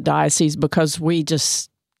people in the diocese, because we just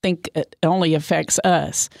think it only affects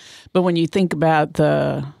us. But when you think about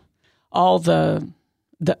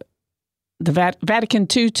Vatican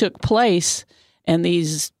II took place, and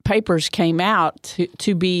these papers came out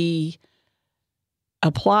to be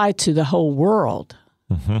applied to the whole world,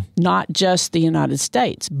 not just the United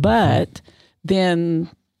States, but then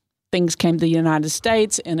things came to the United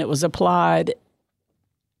States, and it was applied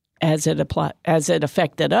as it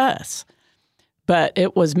affected us. But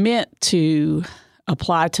it was meant to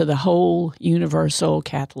apply to the whole universal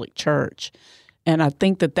Catholic Church. And I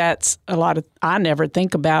think that's I never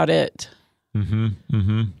think about it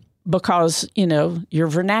because, your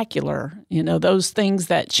vernacular, those things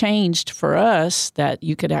that changed for us, that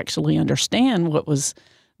you could actually understand what was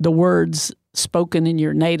the words spoken in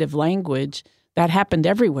your native language. That happened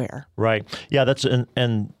everywhere. Right. Yeah,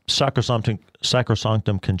 and Sacrosanctum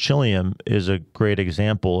Concilium is a great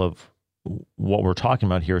example of what we're talking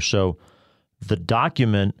about here. So the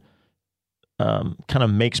document kind of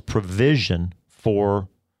makes provision for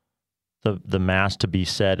the Mass to be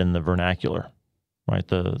said in the vernacular, right?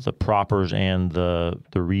 The propers and the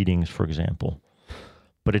readings, for example.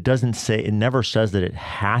 But it never says that it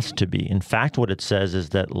has to be. In fact, what it says is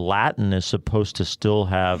that Latin is supposed to still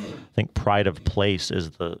have, I think, pride of place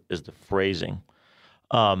is the phrasing.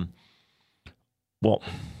 Well,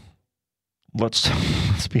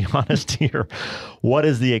 let's be honest here. What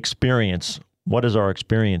is the experience? What has our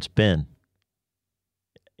experience been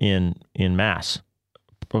in Mass,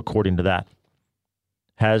 according to that?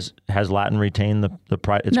 Has Latin retained its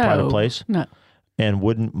pride of place? No. And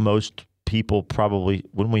wouldn't we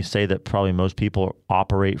say that probably most people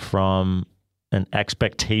operate from an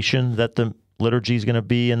expectation that the liturgy is going to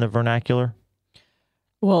be in the vernacular?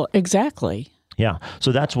 Well, exactly. Yeah.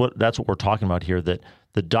 So that's what we're talking about here, that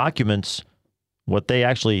the documents, what they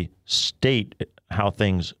actually state how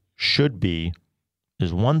things should be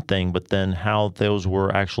is one thing, but then how those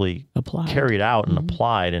were actually carried out and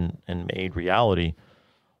applied and made reality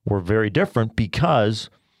were very different, because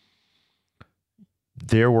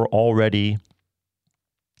there were already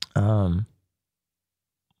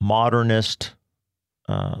modernist,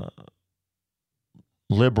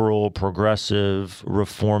 liberal, progressive,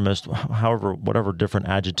 reformist, whatever different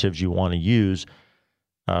adjectives you want to use,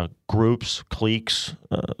 groups, cliques,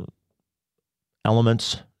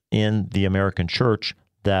 elements in the American church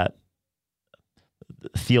that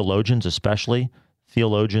theologians, especially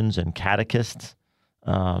theologians and catechists,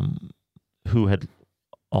 who had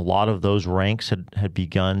a lot of those ranks had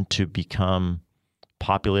begun to become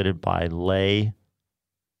populated by lay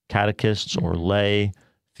catechists or lay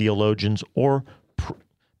theologians,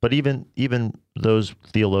 but even those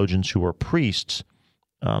theologians who were priests,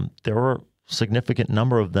 there were a significant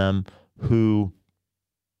number of them who,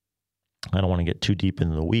 I don't want to get too deep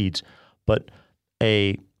into the weeds, but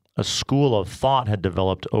a school of thought had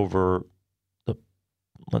developed over the,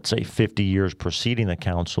 let's say, 50 years preceding the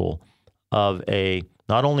council of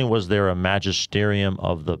not only was there a magisterium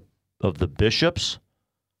of the bishops,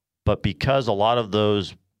 but because a lot of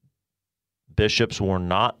those bishops were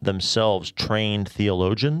not themselves trained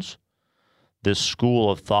theologians, this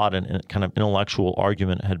school of thought and kind of intellectual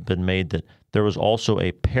argument had been made that there was also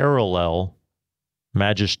a parallel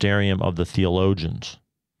magisterium of the theologians,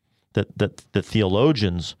 that the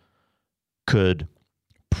theologians could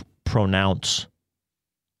pronounce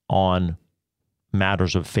on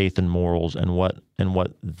matters of faith and morals, and what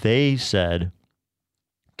they said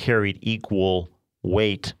carried equal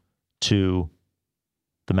weight to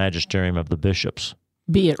the magisterium of the bishops,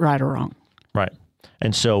 be it right or wrong. Right.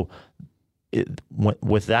 And so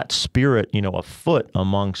with that spirit, afoot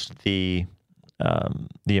amongst in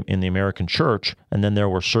the American church, and then there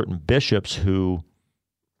were certain bishops who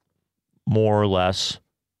more or less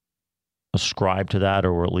ascribed to that,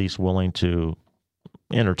 or were at least willing to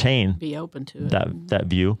entertain, be open to that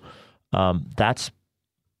view. That's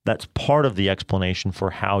part of the explanation for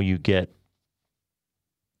how you get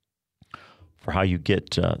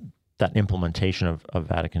that implementation of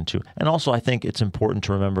Vatican II. And also, I think it's important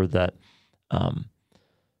to remember that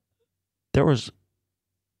there was,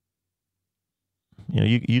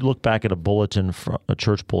 you look back at a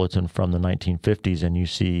church bulletin from the 1950s, and you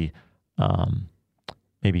see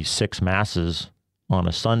maybe 6 masses on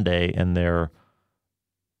a Sunday, and they're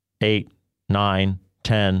 8, 9,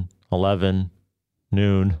 10, 11,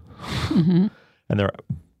 noon, and they're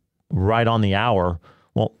right on the hour.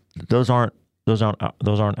 Well, those aren't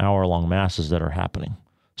hour-long masses that are happening.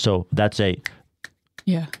 So that's the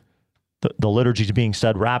liturgy is being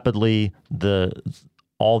said rapidly.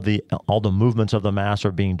 All the movements of the Mass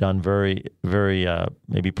are being done very, very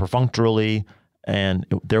maybe perfunctorily, and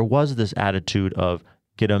there was this attitude of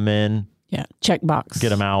get them in, check box, get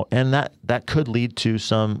them out, and that could lead to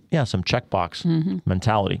some checkbox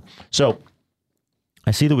mentality. So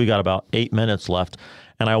I see that we got about 8 minutes left,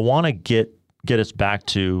 and I want to get us back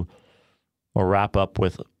to, or wrap up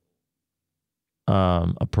with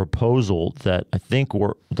a proposal that I think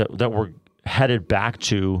we're headed back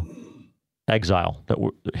to exile, that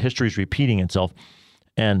history is repeating itself.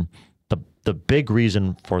 And the big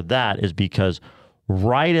reason for that is because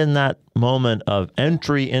right in that moment of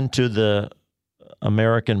entry into the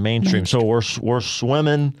American mainstream, so we're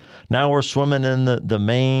swimming in the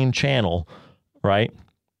main channel, right?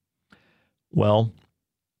 Well,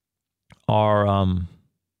 our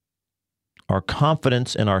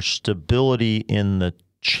confidence and our stability in the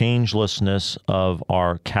changelessness of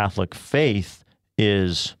our Catholic faith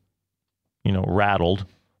is, rattled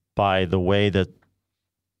by the way that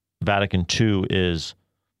Vatican II is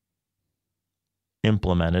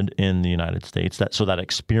implemented in the United States. That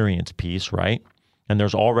experience piece, right? And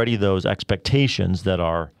there's already those expectations that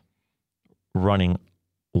are running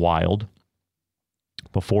wild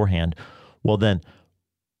beforehand. Well, then,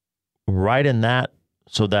 right in that,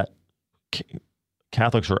 so that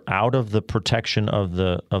Catholics are out of the protection of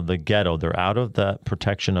the ghetto, they're out of the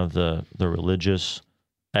protection of the religious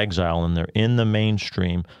exile, and they're in the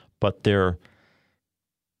mainstream, but their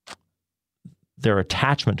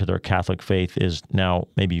attachment to their Catholic faith is now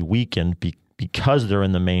maybe weakened because they're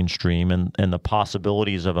in the mainstream, and the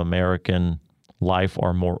possibilities of American life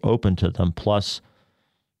are more open to them, plus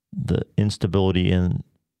the instability in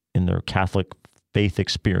their Catholic faith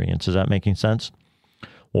experience. Is that making sense?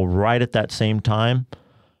 Well, right at that same time,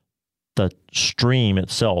 the stream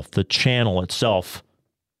itself, the channel itself,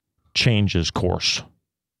 changes course.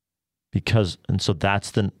 So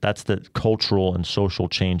that's the cultural and social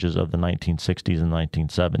changes of the 1960s and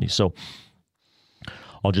 1970s. So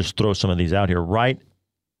I'll just throw some of these out here. Right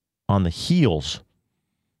on the heels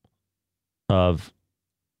of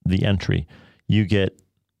the entry, you get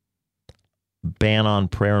ban on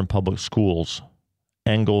prayer in public schools,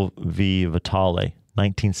 Engel v. Vitale,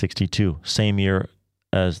 1962, same year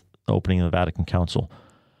as the opening of the Vatican Council.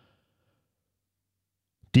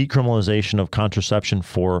 Decriminalization of contraception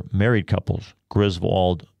for married couples,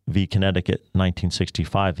 Griswold v. Connecticut,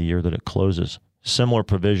 1965, the year that it closes. Similar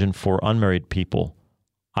provision for unmarried people,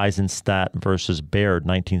 Eisenstadt versus Baird,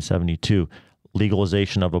 1972.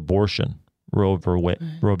 Legalization of abortion, Roe versus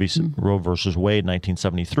Wade,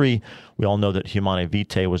 1973. We all know that Humanae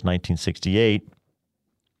Vitae was 1968.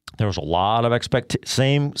 There was a lot of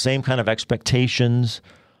same kind of expectations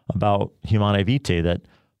about Humanae Vitae, that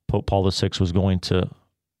Pope Paul VI was going to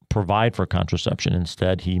provide for contraception.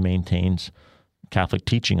 Instead, he maintains Catholic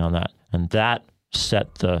teaching on that, and that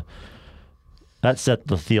set the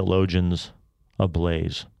theologians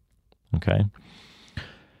ablaze. Okay.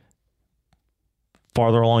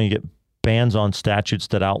 Farther along, you get bans on statutes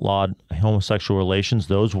that outlawed homosexual relations.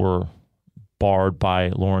 Those were barred by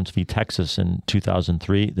Lawrence v. Texas in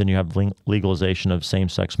 2003. Then you have legalization of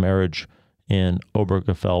same-sex marriage in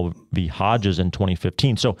Obergefell v. Hodges in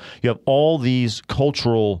 2015. So you have all these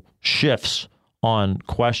cultural shifts on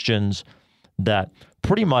questions that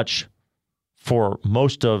pretty much, for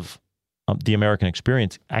most of the American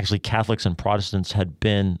experience, actually Catholics and Protestants had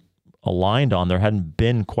been aligned on. There hadn't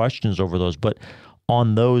been questions over those, but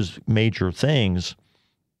on those major things,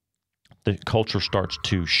 the culture starts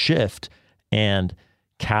to shift, and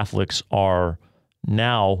Catholics are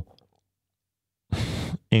now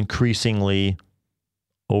increasingly,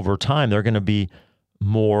 over time, they're going to be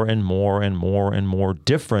more and more and more and more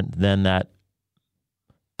different than that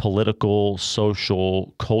political,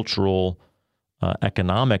 social, cultural,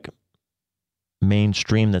 economic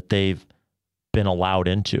mainstream that they've been allowed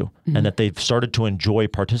into, and that they've started to enjoy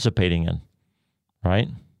participating in, right?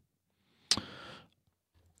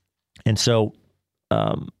 And so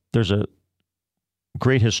there's a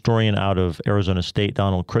great historian out of Arizona State,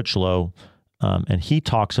 Donald Critchlow, and he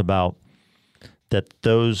talks about that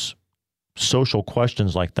those social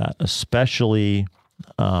questions like that, especially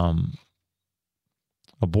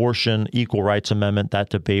abortion, equal rights amendment, that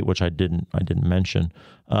debate, which I didn't mention,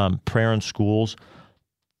 prayer in schools,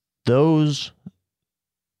 those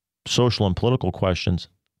social and political questions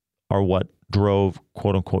are what drove,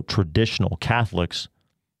 quote unquote, traditional Catholics,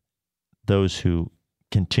 those who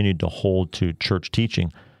continued to hold to church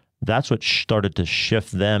teaching. That's what started to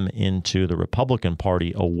shift them into the Republican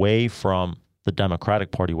Party, away from the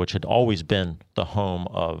Democratic Party, which had always been the home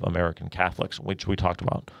of American Catholics, which we talked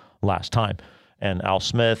about last time. And Al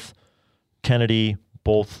Smith, Kennedy,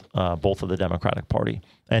 both of the Democratic Party.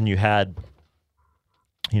 And you had,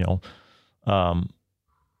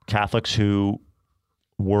 Catholics who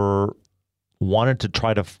wanted to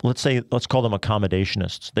try to, let's call them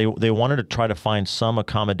accommodationists. They wanted to try to find some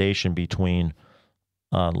accommodation between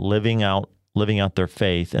living out their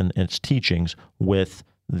faith and its teachings with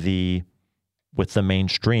the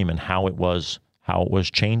mainstream and how it was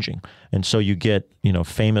changing. And so you get,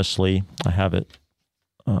 famously, I have it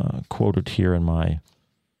quoted here in my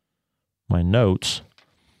notes.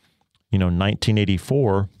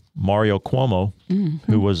 1984, Mario Cuomo,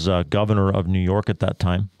 who was governor of New York at that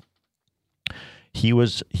time, he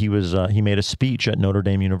made a speech at Notre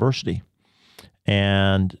Dame University,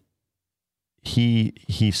 and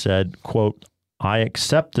he said, quote, "I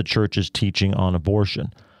accept the church's teaching on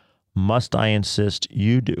abortion. Must I insist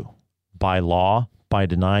you do, by law, by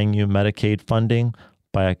denying you Medicaid funding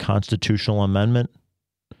by a constitutional amendment?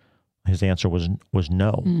 His answer was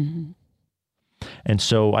no. Mm-hmm. And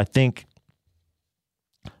so I think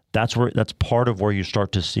that's part of where you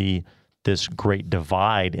start to see this great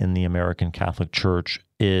divide in the American Catholic Church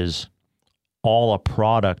is all a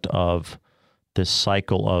product of this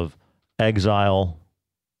cycle of exile,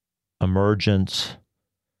 emergence,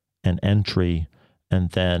 and entry, and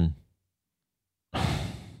then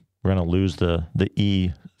we're going to lose the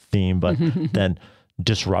E theme, but then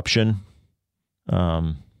disruption,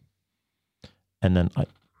 and then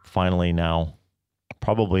finally now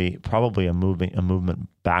probably a movement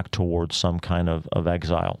back towards some kind of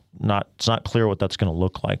exile. It's not clear what that's going to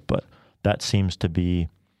look like, but that seems to be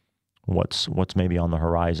what's maybe on the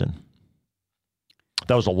horizon.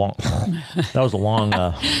 That was a long.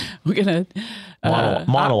 We're gonna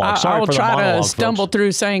monologue. Sorry I will for the try monologue, to stumble folks.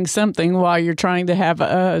 through saying something while you're trying to have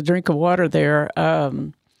a drink of water there.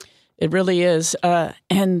 It really is,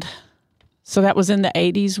 and so that was in the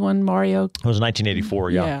 80s when Mario. It was 1984.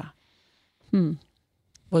 Yeah.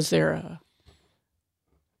 Was there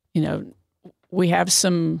we have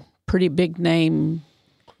some pretty big name.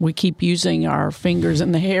 We keep using our fingers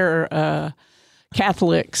in the hair.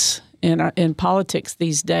 Catholics in politics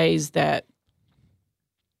these days that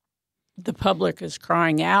the public is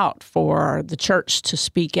crying out for the church to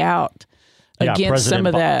speak out against some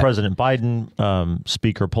of that. President Biden,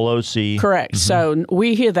 Speaker Pelosi. Correct. Mm-hmm. So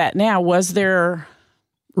we hear that now. Was there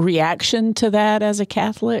reaction to that as a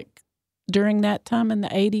Catholic during that time in the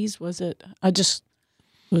 80s? Was it?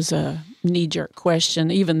 Was a knee-jerk question,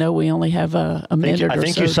 even though we only have a minute or so. I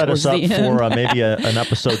think you set us up for maybe an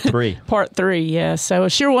episode 3. Part 3, yeah. So I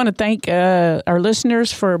sure want to thank our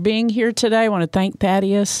listeners for being here today. I want to thank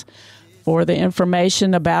Thaddeus for the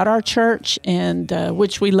information about our church, and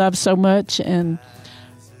which we love so much. And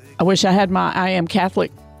I wish I had my I Am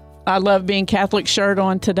Catholic, I Love Being Catholic shirt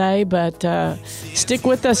on today, but stick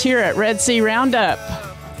with us here at Red Sea Roundup.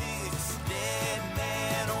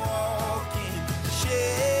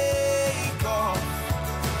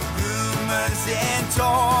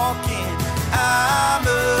 Talking